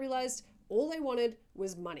 but then I realized all they wanted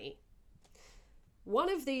was money. One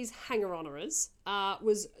of these hanger-oners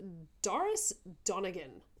was Doris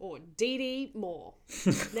Donegan, or Dee Dee Moore.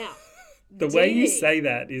 Now, the way you say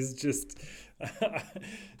that is just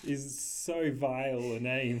is so vile a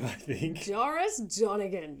name, I think. Doris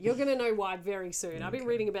Donegan. You're going to know why very soon. Okay. I've been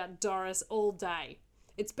reading about Doris all day.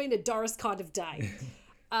 It's been a Doris kind of day.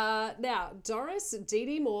 Now, Doris Dee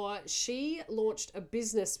Dee Moore, she launched a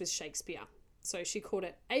business with Shakespeare. So she called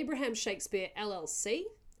it Abraham Shakespeare LLC,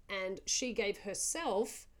 and she gave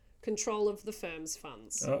herself control of the firm's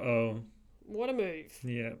funds. Uh-oh. What a move.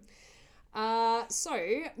 Yeah.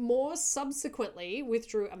 So Moore subsequently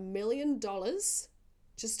withdrew $1 million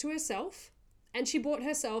just to herself, and she bought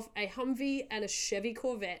herself a Humvee and a Chevy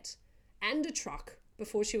Corvette and a truck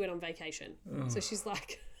before she went on vacation. Oh. So she's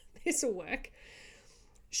like, this will work.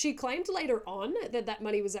 She claimed later on that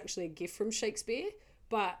money was actually a gift from Shakespeare,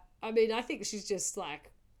 but I think she's just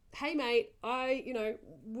like, hey mate, I,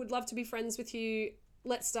 would love to be friends with you.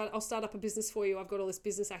 I'll start up a business for you. I've got all this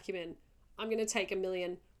business acumen. I'm going to take $1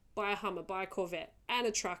 million, buy a Hummer, buy a Corvette and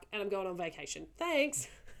a truck, and I'm going on vacation. Thanks.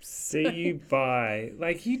 See you bye.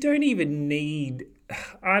 You don't even need...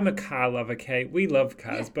 I'm a car lover, Kate. We love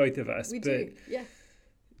cars, both of us. We do, yeah.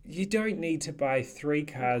 You don't need to buy 3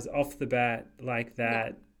 cars off the bat like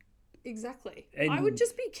that. No, exactly. And I would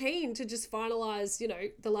just be keen to just finalise,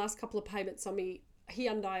 the last couple of payments on me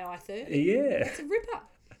Hyundai i30. Yeah. It's a ripper.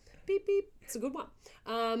 Beep, beep. It's a good one.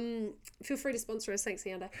 Feel free to sponsor us. Thanks,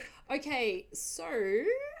 Hyundai. Okay, so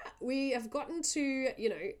we have gotten to,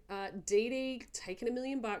 Dee Dee taking $1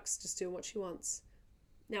 million, just doing what she wants.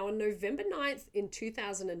 Now, on November 9th in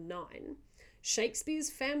 2009, Shakespeare's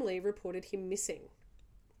family reported him missing.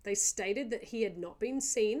 They stated that he had not been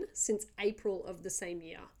seen since April of the same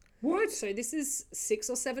year. What? So this is 6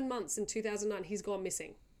 or 7 months in 2009. He's gone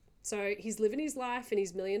missing. So he's living his life in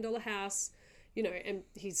his $1 million house, you know, and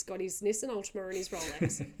he's got his Nissan Altima and his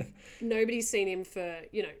Rolex. Nobody's seen him for,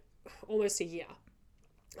 you know, almost a year.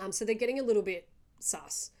 So they're getting a little bit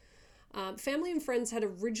sus. Family and friends had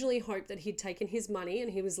originally hoped that he'd taken his money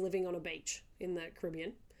and he was living on a beach in the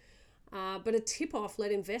Caribbean. But a tip-off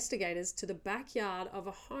led investigators to the backyard of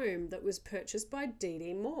a home that was purchased by Dee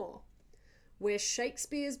Dee Moore, where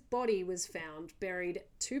Shakespeare's body was found buried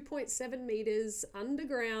 2.7 metres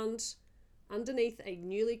underground underneath a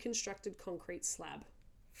newly constructed concrete slab.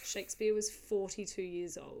 Shakespeare was 42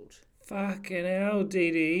 years old. Fucking hell,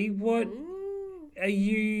 Dee Dee. What are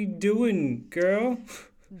you doing, girl?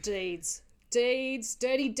 Deeds.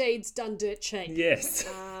 Dirty deeds done dirt cheap. Yes.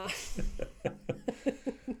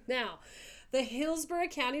 Now, the Hillsborough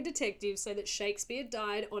County detectives say that Shakespeare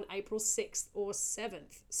died on April 6th or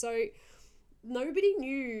 7th. So nobody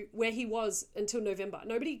knew where he was until November.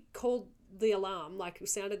 Nobody called the alarm, like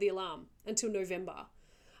sounded the alarm, until November.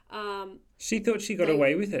 She thought she got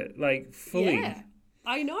away with it, like fully. Yeah,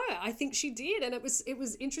 I know. I think she did. And it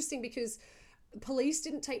was interesting because police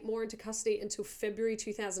didn't take Moore into custody until February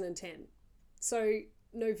 2010. So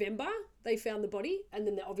November, they found the body, and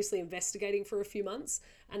then they're obviously investigating for a few months,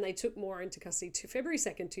 and they took Moore into custody to February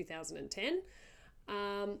 2nd, 2010,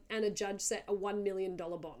 and a judge set a $1 million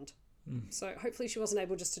bond. So hopefully she wasn't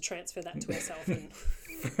able just to transfer that to herself. And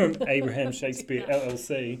From Abraham Shakespeare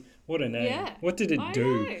LLC. What a name. Yeah, What did it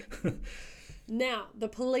do? Now, the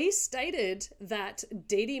police stated that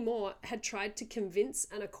Dee Dee Moore had tried to convince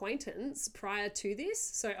an acquaintance prior to this.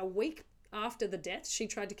 So a week after the death, she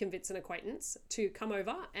tried to convince an acquaintance to come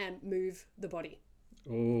over and move the body.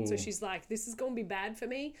 Ooh. So she's like, this is going to be bad for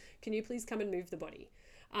me. Can you please come and move the body?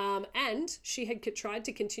 And she had tried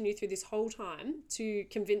to continue through this whole time to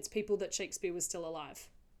convince people that Shakespeare was still alive.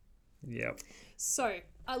 Yep. So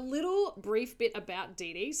a little brief bit about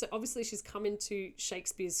Dee Dee. So obviously she's come into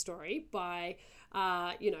Shakespeare's story by,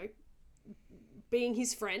 being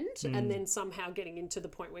his friend and then somehow getting into the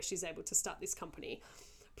point where she's able to start this company.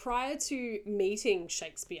 Prior to meeting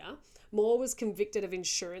Shakespeare, Moore was convicted of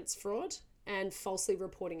insurance fraud and falsely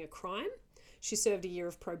reporting a crime. She served a year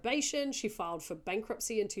of probation. She filed for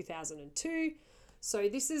bankruptcy in 2002. So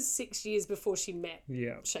this is 6 years before she met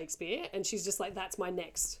Shakespeare. And she's just like, that's my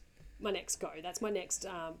next go. That's my next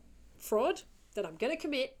fraud that I'm going to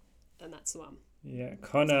commit. And that's the one. Yeah,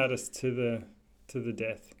 con artist to the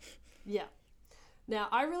death. Yeah. Now,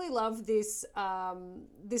 I really love this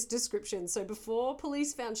this description. So before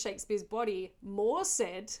police found Shakespeare's body, Moore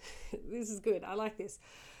said, this is good, I like this.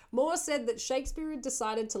 Moore said that Shakespeare had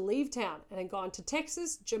decided to leave town and had gone to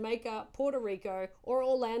Texas, Jamaica, Puerto Rico, or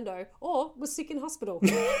Orlando, or was sick in hospital.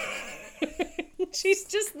 She's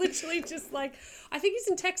just literally just like, I think he's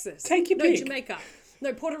in Texas. Take your pick. No, Jamaica.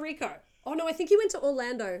 No, Puerto Rico. Oh, no, I think he went to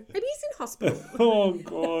Orlando. Maybe he's in hospital. Oh,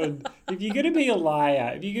 God. If you're going to be a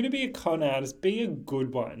liar, if you're going to be a con artist, be a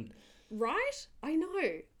good one. Right? I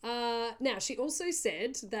know. Now, she also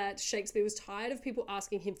said that Shakespeare was tired of people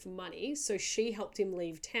asking him for money, so she helped him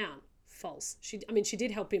leave town. False. She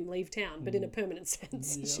did help him leave town, but in a permanent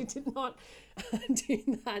sense. Yeah. She did not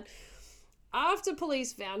do that. After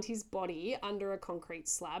police found his body under a concrete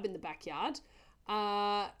slab in the backyard,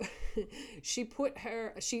 she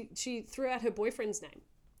threw out her boyfriend's name.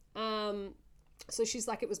 So she's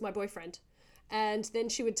like, it was my boyfriend. And then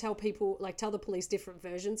she would tell people, tell the police different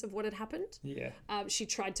versions of what had happened. Yeah. She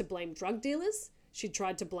tried to blame drug dealers. She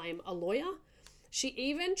tried to blame a lawyer. She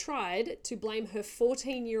even tried to blame her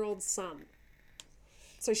 14-year-old son.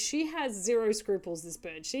 So she has zero scruples, this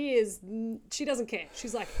bird. She doesn't care.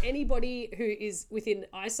 She's like, anybody who is within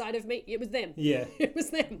eyesight of me, it was them. Yeah. It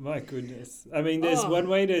was them. My goodness. I mean, there's one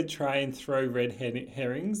way to try and throw red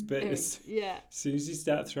herrings, but as soon as you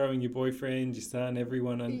start throwing your boyfriend, your son,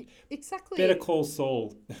 everyone on... Exactly. Better call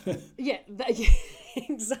Saul. Yeah,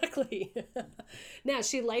 exactly. Now,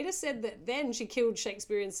 she later said that then she killed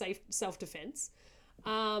Shakespeare in self-defense.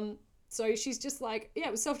 So she's just like, yeah,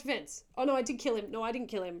 it was self-defense. Oh, no, I did kill him. No, I didn't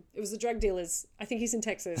kill him. It was the drug dealers. I think he's in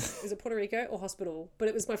Texas. Is it Puerto Rico or hospital? But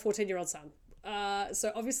it was my 14-year-old son.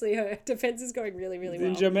 So obviously her defense is going really, really well.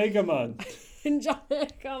 In Jamaica, man. In Jamaica,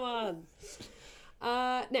 come on.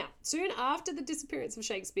 Now, soon after the disappearance of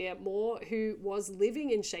Shakespeare, Moore, who was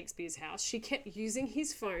living in Shakespeare's house, she kept using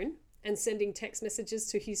his phone and sending text messages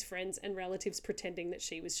to his friends and relatives pretending that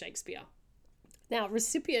she was Shakespeare. Now,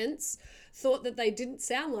 recipients thought that they didn't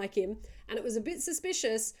sound like him, and it was a bit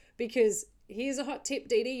suspicious because here's a hot tip,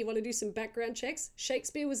 Dee Dee, you want to do some background checks?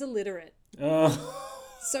 Shakespeare was illiterate. Oh.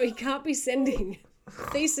 So he can't be sending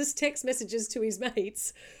thesis text messages to his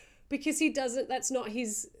mates because he doesn't. That's not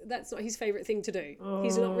his favorite thing to do.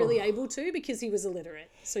 He's not really able to because he was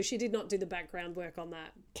illiterate. So she did not do the background work on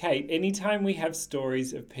that. Kate, anytime we have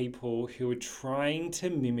stories of people who are trying to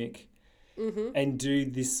mimic and do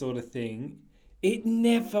this sort of thing, it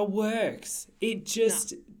never works. It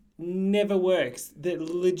just never works. The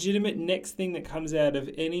legitimate next thing that comes out of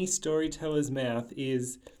any storyteller's mouth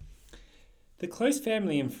is the close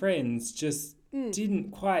family and friends just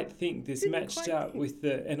didn't quite think this matched up with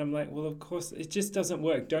the... And I'm like, well, of course, it just doesn't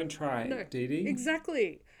work. Don't try it, Dee Dee.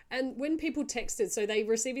 Exactly. And when people texted, so they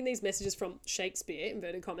were receiving these messages from Shakespeare,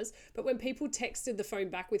 inverted commas, but when people texted the phone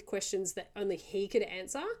back with questions that only he could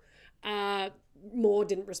answer, Moore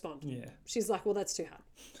didn't respond. Yeah. She's like, well, that's too hard.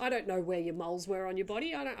 I don't know where your moles were on your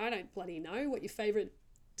body. I don't bloody know what your favourite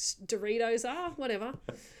Doritos are, whatever.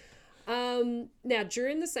 Now,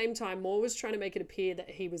 during the same time Moore was trying to make it appear that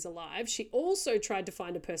he was alive, she also tried to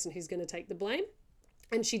find a person who's going to take the blame.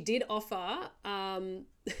 And she did offer,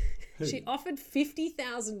 she offered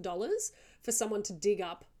 $50,000 for someone to dig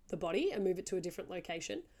up the body and move it to a different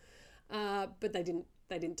location. But they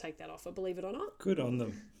didn't take that offer, believe it or not. Good on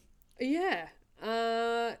them. Yeah.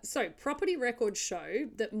 So property records show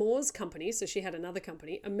that Moore's company, so she had another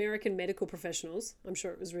company, American Medical Professionals, I'm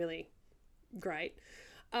sure it was really great,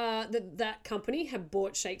 that company had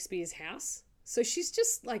bought Shakespeare's house. So she's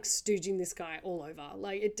just like stooging this guy all over.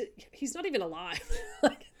 Like he's not even alive.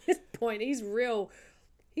 Like at this point, he's real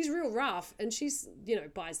rough. And she's,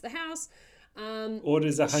 buys the house.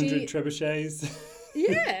 Orders 100 trebuchets.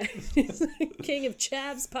 Yeah. He's like king of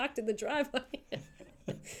chavs parked in the driveway.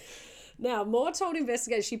 Now, Moore told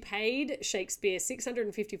investigators she paid Shakespeare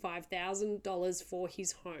 $655,000 for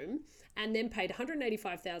his home and then paid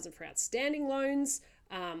 $185,000 for outstanding loans,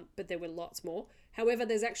 but there were lots more. However,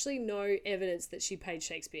 there's actually no evidence that she paid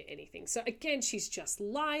Shakespeare anything. So again, she's just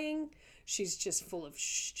lying. She's just full of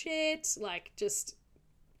shit. Like, just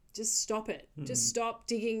stop it. Just stop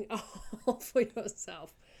digging a hole for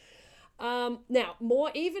yourself. Now,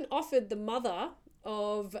 Moore even offered the mother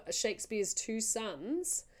of Shakespeare's two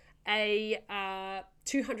sons a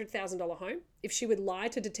 $200,000 home if she would lie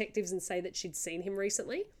to detectives and say that she'd seen him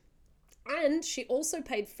recently. And she also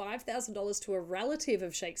paid $5,000 to a relative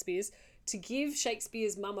of Shakespeare's to give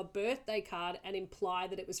Shakespeare's mum a birthday card and imply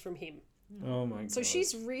that it was from him. Oh my God. So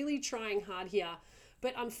she's really trying hard here.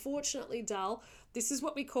 But unfortunately, Dal, this is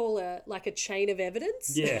what we call a chain of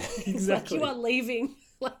evidence. Yeah, exactly. Like you are leaving,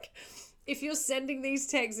 if you're sending these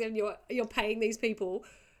texts and you're paying these people,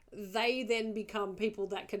 they then become people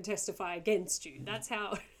that can testify against you. That's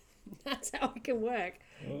how it can work.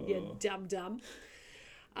 Oh. You dumb.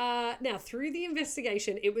 Now, through the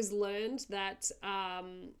investigation, it was learned that,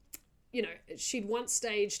 she'd once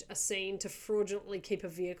staged a scene to fraudulently keep a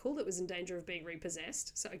vehicle that was in danger of being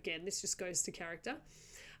repossessed. So again, this just goes to character.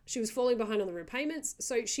 She was falling behind on the repayments,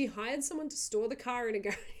 so she hired someone to store the car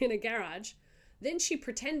in a garage. Then she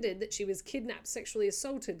pretended that she was kidnapped, sexually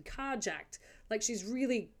assaulted, carjacked. Like, she's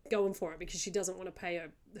really going for it because she doesn't want to pay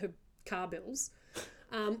her car bills.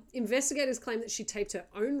 Investigators claim that she taped her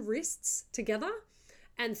own wrists together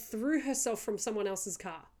and threw herself from someone else's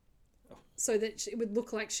car so that it would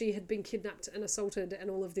look like she had been kidnapped and assaulted and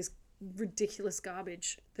all of this ridiculous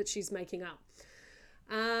garbage that she's making up.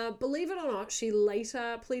 Believe it or not, she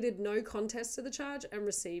later pleaded no contest to the charge and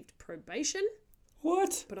received probation.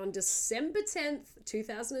 What? But on December 10th,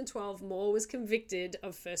 2012, Moore was convicted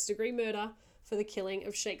of first-degree murder for the killing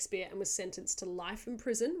of Shakespeare and was sentenced to life in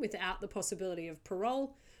prison without the possibility of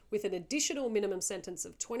parole, with an additional minimum sentence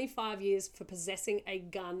of 25 years for possessing a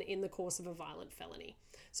gun in the course of a violent felony.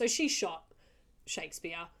 So she shot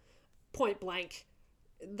Shakespeare point blank.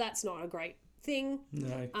 That's not a great thing.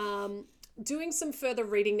 No. Doing some further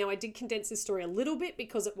reading, now I did condense this story a little bit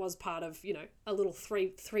because it was part of, a little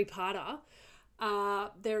three-parter.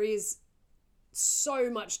 There is so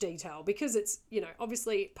much detail because it's,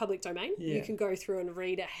 obviously public domain. Yeah. You can go through and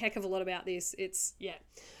read a heck of a lot about this.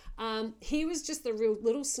 He was just the real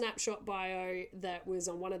little snapshot bio that was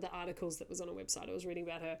on one of the articles that was on a website. I was reading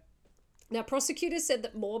about her. Now, prosecutors said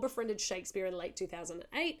that Moore befriended Shakespeare in late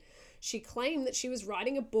 2008. She claimed that she was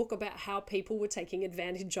writing a book about how people were taking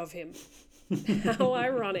advantage of him. How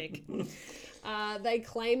ironic. They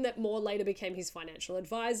claim that Moore later became his financial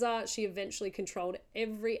advisor. She eventually controlled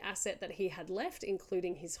every asset that he had left,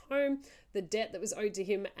 including his home, the debt that was owed to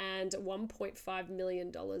him, and $1.5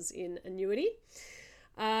 million in annuity.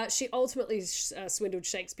 She ultimately swindled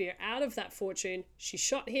Shakespeare out of that fortune. She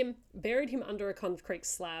shot him, buried him under a concrete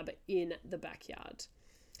slab in the backyard.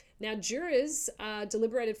 Now, jurors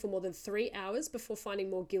deliberated for more than 3 hours before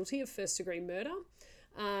finding Moore guilty of first-degree murder.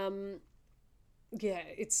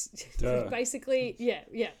 it's Duh. basically,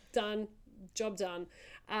 done, job done.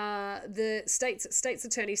 The state's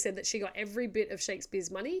attorney said that she got every bit of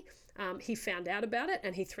Shakespeare's money. He found out about it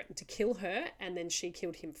and he threatened to kill her, and then she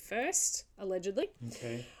killed him first, allegedly.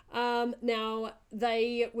 Okay. Now,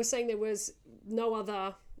 they were saying there was no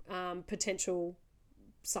other potential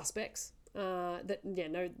suspects. They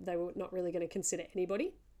were not really going to consider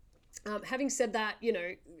anybody. Having said that,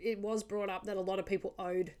 it was brought up that a lot of people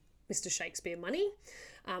owed Mr. Shakespeare money.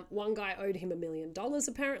 One guy owed him $1 million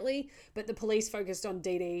apparently, but the police focused on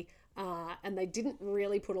Dee Dee, and they didn't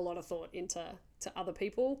really put a lot of thought into other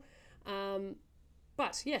people.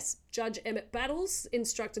 But yes, Judge Emmett Battles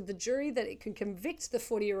instructed the jury that it could convict the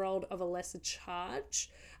 40-year-old of a lesser charge.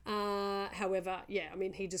 However,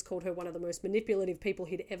 he just called her one of the most manipulative people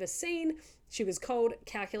he'd ever seen. She was cold,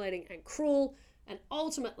 calculating, and cruel, and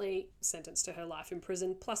ultimately sentenced to her life in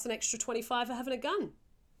prison, plus an extra 25 for having a gun.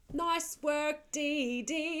 Nice work, Dee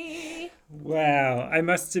Dee. Wow. I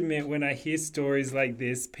must admit, when I hear stories like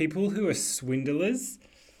this, people who are swindlers,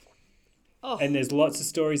 and there's lots of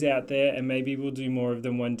stories out there, and maybe we'll do more of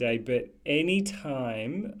them one day, but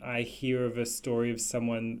anytime I hear of a story of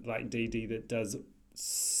someone like Dee Dee that does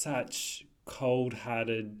such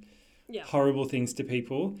cold-hearted, horrible things to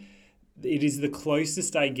people, it is the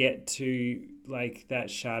closest I get to like that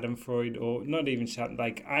Schadenfreude, or not even Schaden.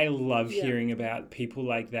 Like, I love hearing about people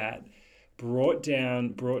like that brought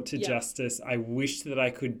to justice. I wish that I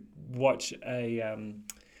could watch a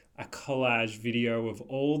collage video of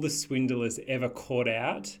all the swindlers ever caught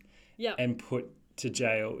out and put to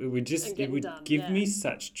jail. It would give me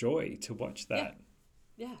such joy to watch that.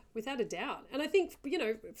 Yeah, without a doubt. And I think,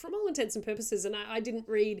 from all intents and purposes, and I didn't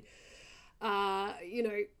read,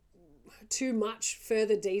 too much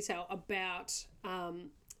further detail about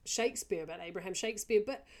Shakespeare, about Abraham Shakespeare,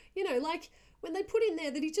 but, when they put in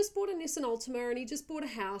there that he just bought a Nissan Altima and he just bought a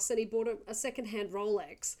house and he bought a second-hand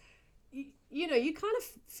Rolex, you kind of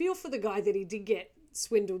feel for the guy that he did get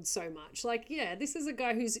swindled so much. Like, this is a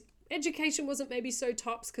guy whose education wasn't maybe so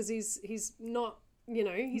tops because he's not,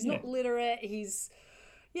 he's not literate.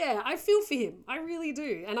 I feel for him. I really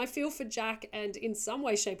do. And I feel for Jack, and in some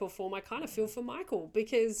way, shape or form, I kind of feel for Michael,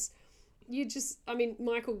 because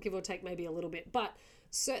Michael, give or take maybe a little bit, but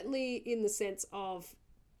certainly in the sense of,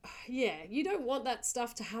 you don't want that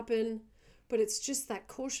stuff to happen, but it's just that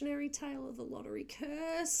cautionary tale of the lottery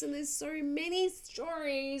curse, and there's so many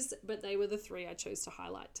stories, but they were the three I chose to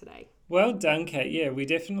highlight today. Well done, Kate. Yeah, we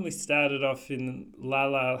definitely started off in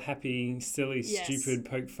happy, silly, stupid,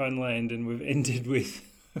 poke fun land, and we've ended with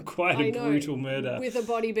quite a brutal murder. With a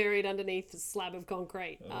body buried underneath a slab of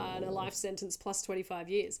concrete and a life sentence plus 25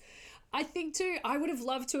 years. I think too, I would have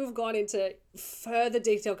loved to have gone into further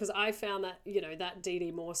detail, because I found that, that Dee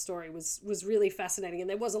Dee Moore story was really fascinating, and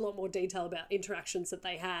there was a lot more detail about interactions that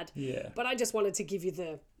they had. Yeah. But I just wanted to give you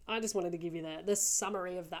the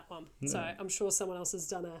summary of that one. So I'm sure someone else has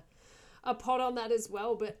done a pod on that as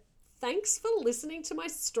well. But thanks for listening to my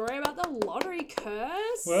story about the lottery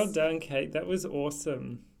curse. Well done, Kate. That was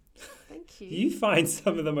awesome. Thank you. You find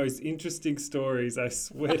some of the most interesting stories, I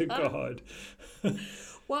swear to God.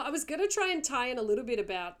 Well, I was going to try and tie in a little bit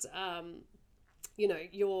about,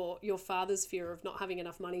 your father's fear of not having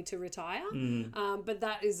enough money to retire. But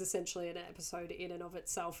that is essentially an episode in and of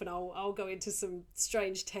itself, and I'll go into some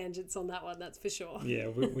strange tangents on that one, that's for sure. Yeah,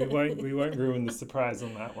 we won't ruin the surprise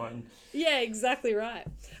on that one. Yeah, exactly right.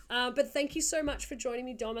 But thank you so much for joining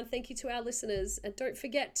me, Dom, and thank you to our listeners. And don't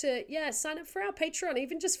forget to sign up for our Patreon,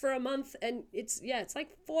 even just for a month. And it's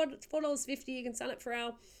like $4.50. You can sign up for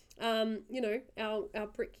our our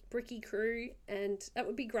bricky crew, and that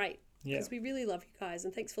would be great, because we really love you guys,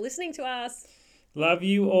 and thanks for listening to us. Love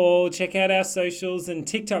you all. Check out our socials and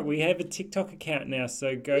TikTok. We have a TikTok account now,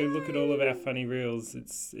 so go look at all of our funny reels.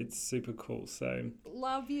 It's super cool. So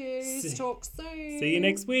love you. Talk soon. See you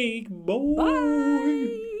next week. Bye.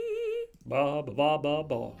 Bye. Ba ba ba ba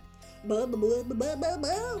ba. Ba ba ba ba ba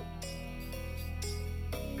ba.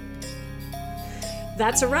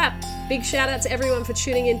 That's a wrap. Big shout out to everyone for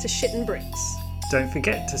tuning in to Shit and Bricks. Don't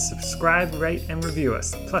forget to subscribe, rate and review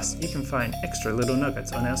us. Plus, you can find extra little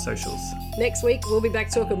nuggets on our socials. Next week, we'll be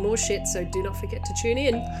back talking more shit, so do not forget to tune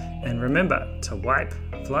in. And remember to wipe,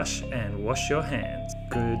 flush and wash your hands.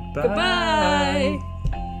 Goodbye. Goodbye.